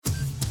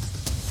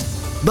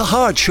The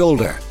Hard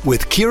Shoulder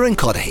with Kieran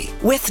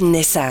with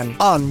Nissan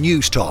on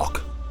News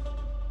Talk.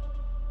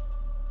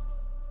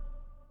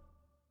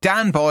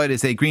 Dan Boyle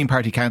is a Green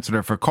Party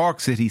Councillor for Cork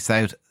City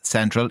South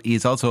Central. He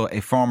is also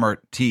a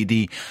former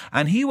TD,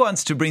 and he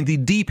wants to bring the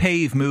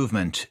Depave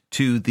movement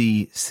to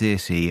the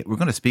city. We're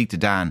going to speak to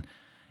Dan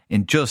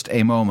in just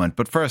a moment.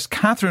 But first,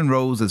 Katherine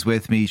Rose is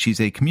with me.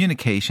 She's a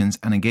Communications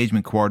and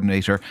Engagement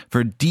Coordinator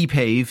for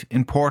Depave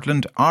in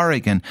Portland,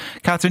 Oregon.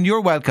 Katherine,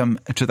 you're welcome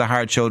to The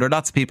Hard Shoulder.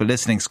 Lots of people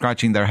listening,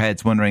 scratching their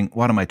heads, wondering,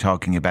 what am I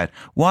talking about?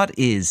 What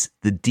is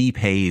the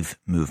Depave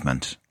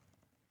movement?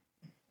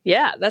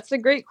 Yeah, that's a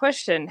great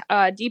question.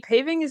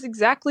 Depaving is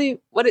exactly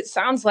what it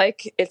sounds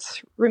like.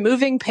 It's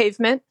removing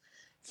pavement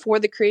for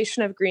the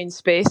creation of green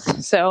space.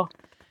 So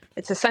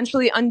it's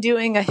essentially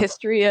undoing a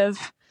history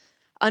of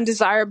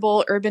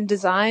undesirable urban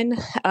design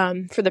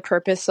for the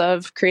purpose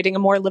of creating a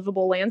more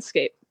livable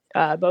landscape,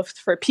 both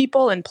for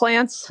people and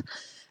plants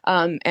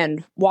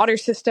and water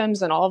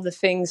systems and all of the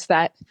things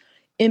that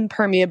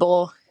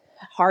impermeable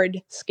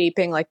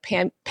hardscaping like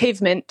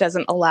pavement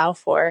doesn't allow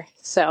for.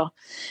 So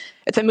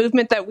it's a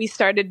movement that we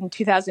started in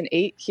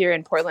 2008 here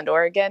in Portland,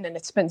 Oregon, and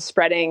it's been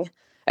spreading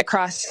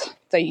across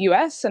the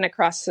U.S. and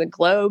across the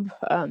globe.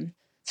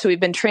 So we've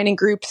been training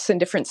groups in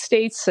different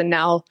states, and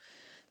now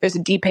there's a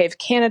Depave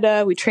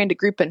Canada. We trained a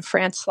group in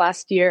France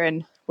last year,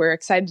 and we're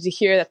excited to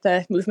hear that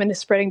the movement is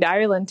spreading to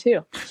Ireland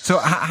too. So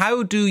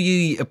how do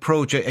you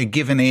approach a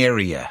given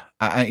area,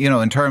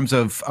 in terms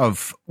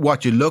of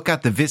what you look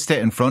at, the vista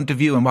in front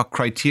of you, and what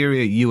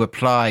criteria you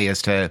apply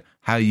as to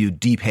how you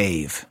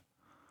depave?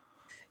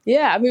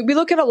 Yeah, I mean, we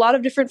look at a lot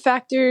of different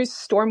factors.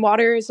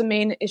 Stormwater is a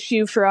main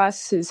issue for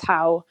us, is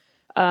how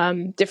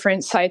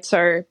different sites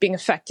are being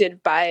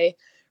affected by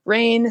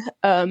rain.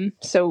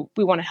 So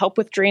we want to help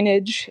with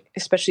drainage,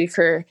 especially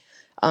for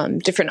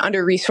different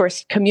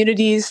under-resourced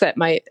communities that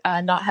might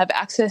not have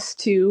access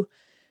to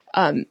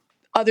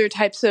other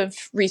types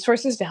of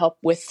resources to help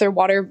with their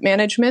water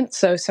management.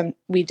 So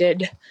we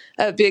did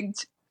a big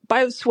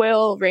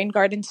bioswale rain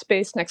garden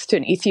space next to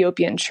an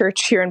Ethiopian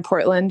church here in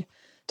Portland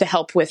to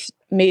help with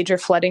major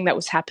flooding that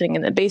was happening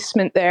in the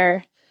basement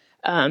there.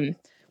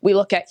 We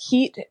look at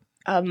heat.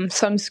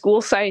 Some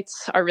school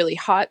sites are really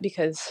hot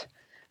because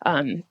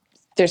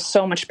there's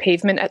so much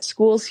pavement at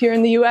schools here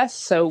in the U.S.,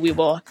 so we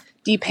will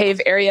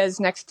depave areas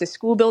next to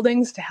school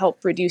buildings to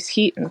help reduce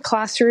heat in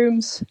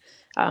classrooms.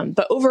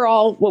 But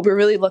overall, what we're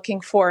really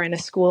looking for in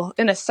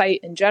a site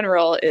in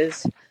general,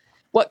 is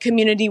what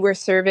community we're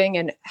serving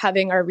and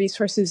having our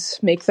resources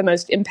make the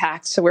most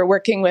impact. So we're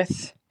working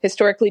with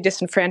historically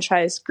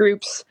disenfranchised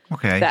groups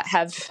that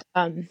have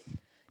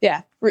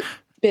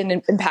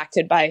been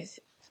impacted by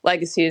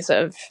legacies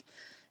of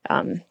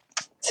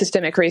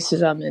systemic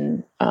racism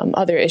and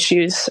other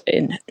issues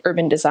in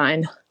urban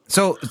design.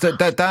 So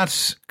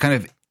that kind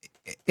of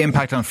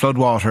impact on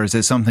floodwaters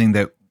is something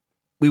that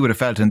we would have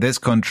felt in this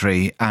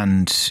country,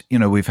 and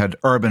we've had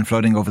urban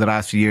flooding over the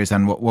last few years,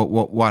 and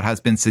what has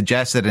been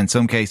suggested in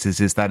some cases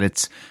is that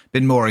it's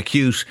been more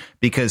acute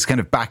because kind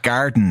of back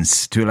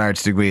gardens to a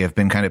large degree have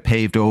been kind of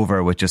paved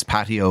over with just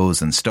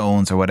patios and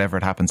stones or whatever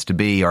it happens to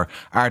be, or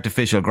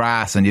artificial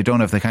grass, and you don't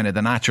have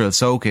the natural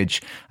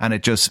soakage, and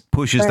it just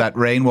pushes that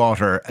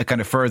rainwater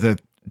kind of further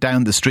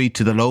down the street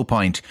to the low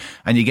point,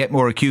 and you get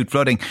more acute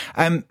flooding.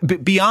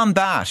 Beyond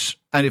that,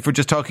 and if we're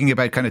just talking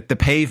about kind of the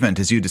pavement,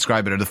 as you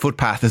describe it, or the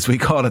footpath, as we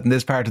call it in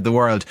this part of the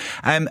world,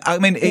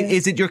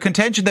 is it your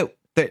contention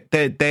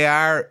that they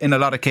are, in a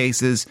lot of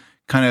cases,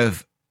 kind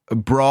of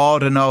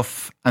broad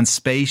enough and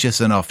spacious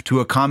enough to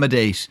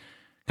accommodate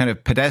kind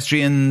of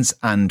pedestrians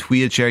and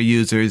wheelchair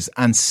users,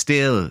 and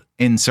still,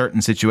 in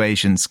certain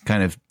situations,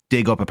 kind of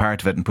dig up a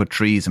part of it and put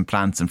trees and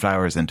plants and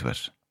flowers into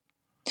it?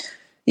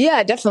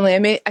 Yeah, definitely. I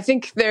mean, I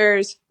think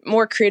there's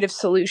more creative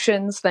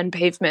solutions than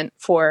pavement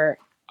for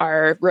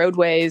our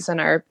roadways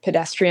and our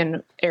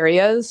pedestrian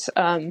areas.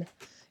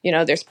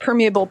 There's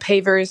permeable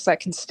pavers that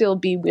can still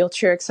be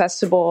wheelchair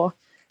accessible.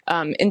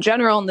 In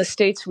general, in the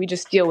States, we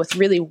just deal with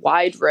really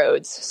wide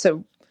roads.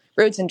 So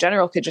roads in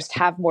general could just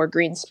have more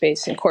green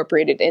space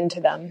incorporated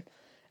into them.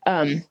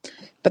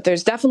 But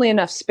there's definitely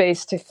enough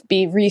space to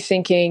be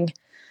rethinking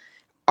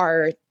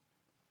our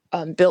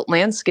built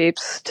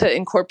landscapes to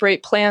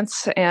incorporate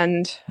plants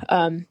and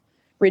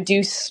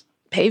reduce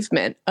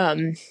pavement.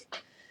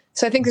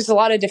 So I think there's a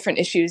lot of different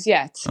issues.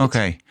 Yeah.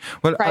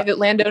 Well, private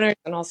landowners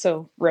and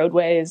also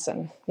roadways.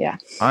 And yeah.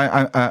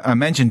 I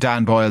mentioned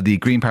Dan Boyle, the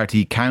Green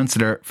Party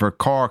Councillor for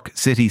Cork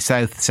City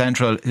South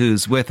Central,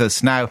 who's with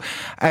us now.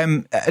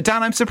 Dan,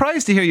 I'm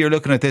surprised to hear you're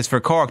looking at this for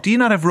Cork. Do you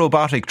not have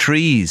robotic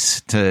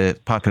trees to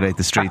populate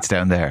the streets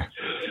down there?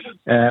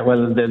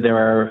 Well, there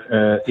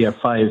are 5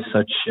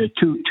 such,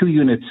 2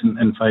 units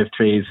and 5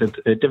 trees. It's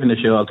a different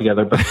issue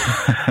altogether. But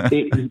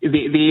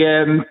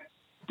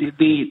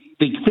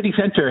the city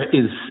centre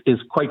is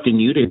quite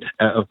denuded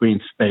of green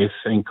space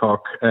in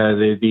Cork.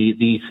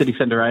 The city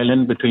centre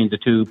island between the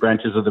 2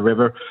 branches of the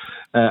river,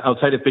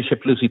 outside of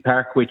Bishop Lucy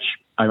Park, which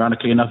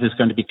ironically enough is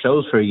going to be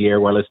closed for a year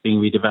while it's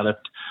being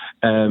redeveloped.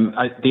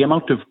 The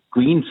amount of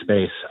green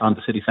space on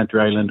the city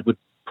centre island would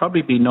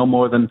probably be no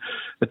more than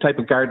the type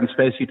of garden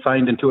space you'd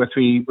find in 2 or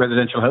 3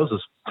 residential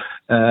houses.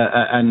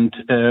 And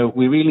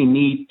we really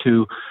need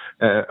to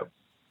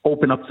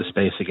open up the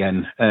space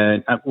again.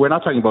 We're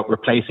not talking about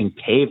replacing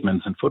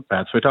pavements and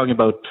footpaths. We're talking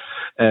about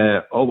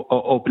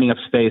opening up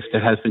space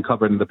that has been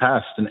covered in the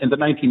past. And in the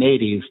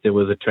 1980s, there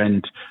was a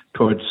trend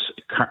towards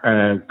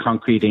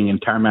concreting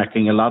and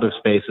tarmacking a lot of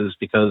spaces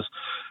because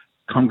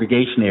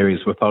congregation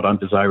areas were thought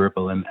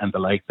undesirable and the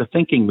like. The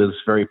thinking was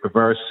very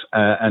perverse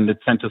and it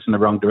sent us in the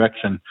wrong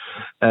direction.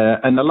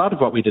 And a lot of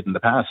what we did in the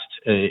past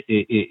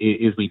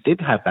is we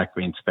did have that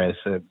green space.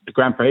 The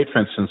Grand Parade, for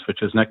instance, which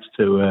was next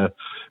to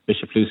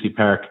Bishop Lucy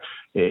Park,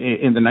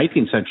 in the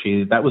 19th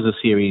century, that was a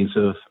series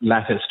of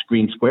latticed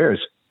green squares.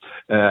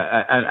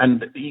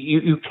 And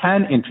you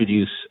can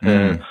introduce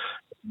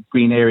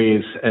green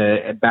areas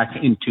back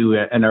into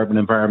an urban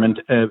environment.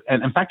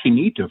 And in fact, you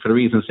need to, for the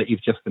reasons that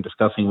you've just been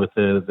discussing with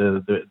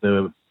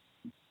the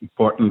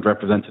important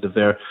representative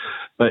there.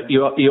 But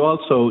you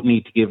also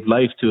need to give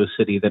life to a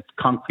city that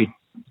concrete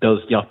does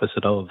the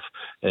opposite of.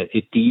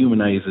 It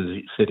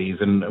dehumanizes cities.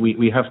 And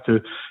we have to,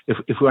 if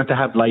we want to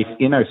have life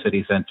in our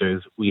city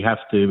centres, we have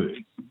to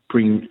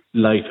bring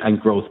life and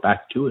growth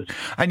back to it.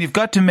 And you've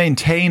got to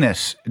maintain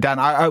it, Dan.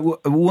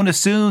 One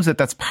assumes that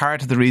that's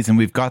part of the reason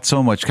we've got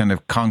so much kind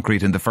of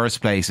concrete in the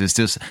first place. Is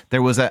just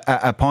there was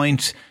a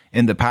point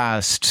in the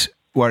past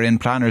wherein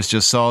planners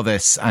just saw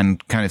this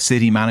and kind of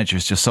city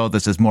managers just saw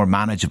this as more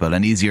manageable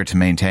and easier to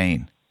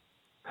maintain.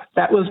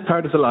 That was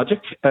part of the logic.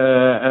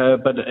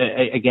 But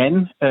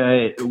again,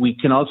 we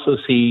can also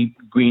see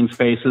green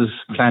spaces,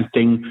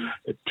 planting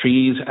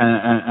trees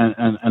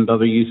and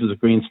other uses of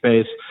green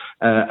space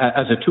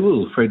as a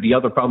tool for the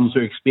other problems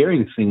we're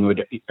experiencing with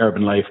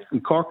urban life.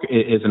 Cork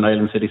is an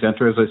island city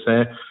centre, as I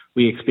say.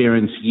 We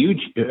experience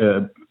huge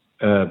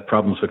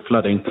problems with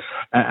flooding.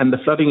 And the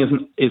flooding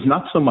is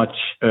not so much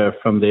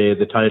from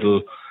the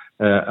tidal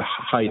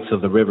heights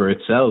of the river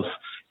itself.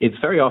 It's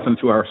very often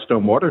through our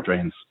stormwater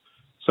drains.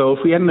 So if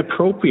we had an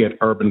appropriate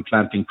urban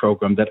planting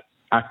program that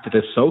acted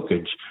as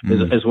soakage,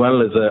 as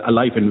well as a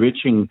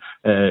life-enriching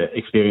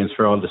experience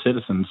for all the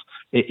citizens,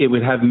 it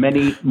would have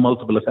many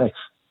multiple effects.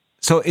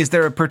 So is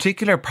there a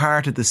particular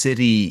part of the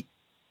city,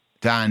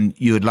 Dan,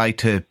 you would like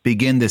to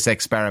begin this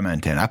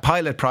experiment in? A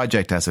pilot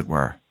project, as it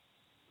were?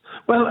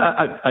 Well,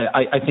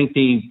 I think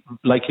the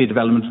likely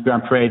development of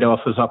Grand Parade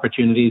offers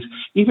opportunities.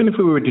 Even if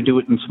we were to do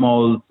it in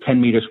small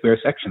 10-metre square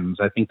sections,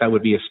 I think that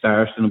would be a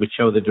start and it would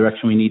show the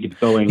direction we need to be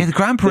going. Yeah, the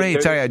Grand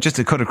Parade, sorry, just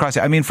to cut across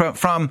it. I mean, is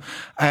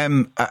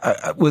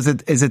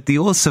it the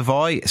old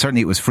Savoy?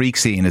 Certainly it was Freak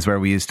Scene is where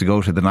we used to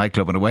go to the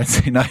nightclub on a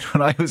Wednesday night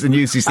when I was in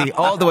UCC,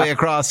 all the way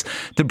across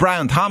to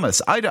Brown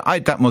Thomas.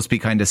 That must be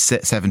kind of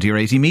 70 or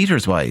 80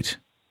 metres wide.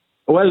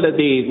 Well,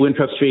 the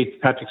Winthrop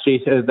Street, Patrick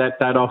Street,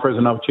 that offers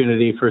an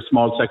opportunity for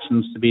small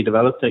sections to be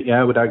developed.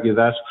 Yeah, I would argue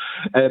that.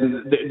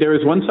 There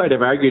is one side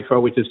I've argued for,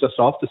 which is just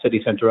off the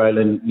city centre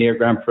island near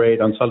Grand Parade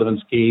on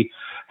Sullivan's Quay,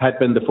 had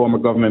been the former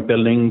government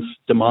buildings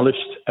demolished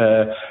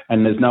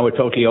and is now a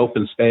totally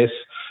open space.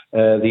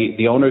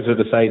 The owners of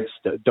the sites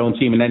don't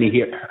seem in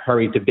any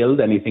hurry to build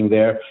anything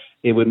there.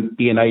 It would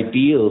be an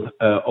ideal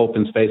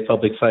open space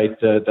public site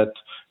that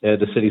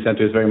the city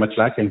centre is very much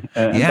lacking.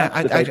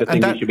 That's the type of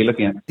thing we should be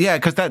looking at. Yeah,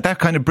 because that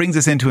kind of brings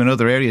us into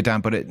another area,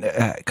 Dan, but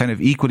it, kind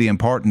of equally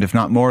important, if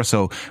not more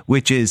so,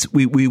 which is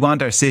we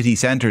want our city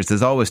centres.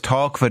 There's always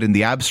talk of it in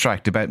the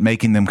abstract about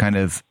making them kind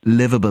of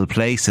livable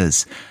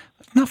places.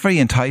 It's not very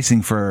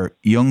enticing for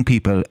young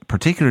people,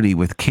 particularly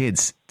with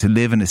kids, to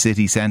live in a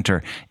city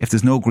centre if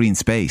there's no green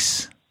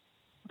space.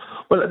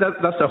 Well,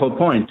 that's the whole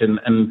point. And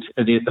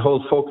the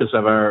whole focus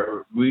of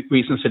our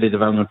recent city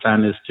development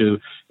plan is to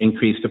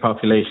increase the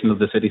population of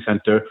the city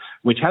centre,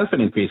 which has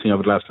been increasing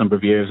over the last number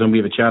of years. And we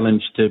have a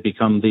challenge to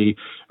become the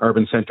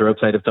urban centre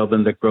outside of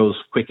Dublin that grows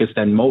quickest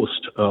and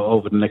most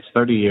over the next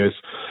 30 years.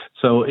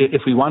 So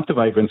if we want a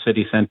vibrant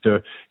city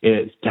centre,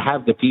 to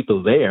have the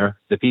people there,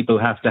 the people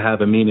have to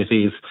have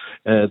amenities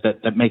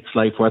that makes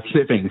life worth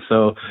living.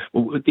 So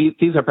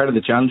these are part of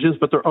the challenges,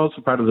 but they're also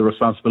part of the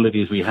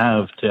responsibilities we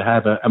have to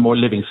have a more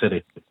living city.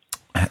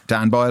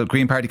 Dan Boyle,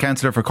 Green Party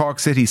Councillor for Cork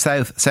City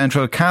South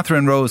Central.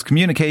 Katherine Rose,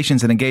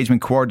 Communications and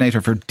Engagement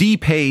Coordinator for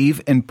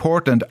Depave in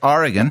Portland,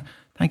 Oregon.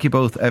 Thank you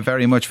both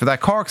very much for that.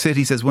 Cork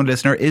City, says one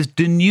listener, is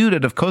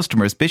denuded of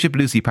customers. Bishop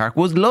Lucy Park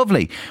was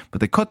lovely, but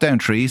they cut down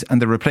trees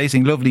and they're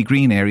replacing lovely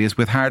green areas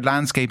with hard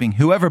landscaping.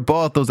 Whoever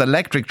bought those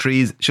electric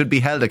trees should be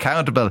held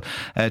accountable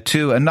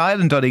too. And Niall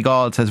in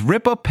Donegal says,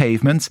 rip up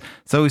pavements.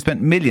 So we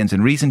spent millions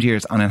in recent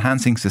years on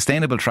enhancing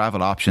sustainable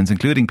travel options,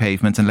 including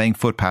pavements and laying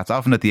footpaths,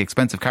 often at the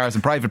expense of cars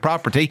and private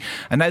property.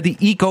 And now the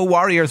eco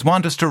warriors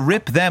want us to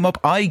rip them up.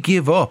 I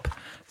give up,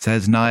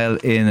 says Niall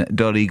in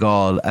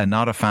Donegal.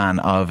 Not a fan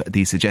of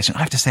the suggestion. I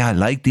have to say I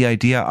like the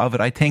idea of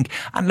it, I think.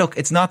 And look,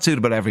 it's not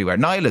suitable everywhere.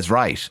 Niall is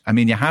right. I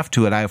mean, you have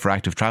to allow for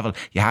active travel.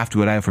 You have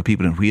to allow for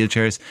people in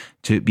wheelchairs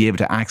to be able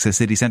to access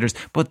city centres.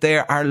 But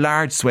there are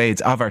large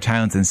swathes of our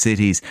towns and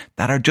cities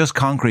that are just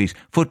concrete.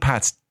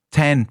 Footpaths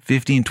 10,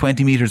 15,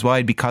 20 metres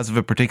wide because of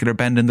a particular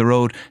bend in the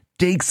road.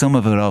 Dig some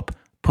of it up.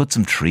 Put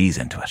some trees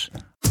into it.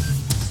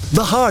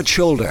 The Hard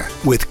Shoulder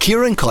with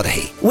Kieran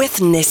with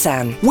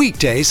Nissan.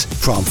 Weekdays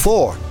from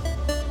 4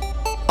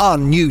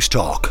 on News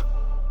Talk.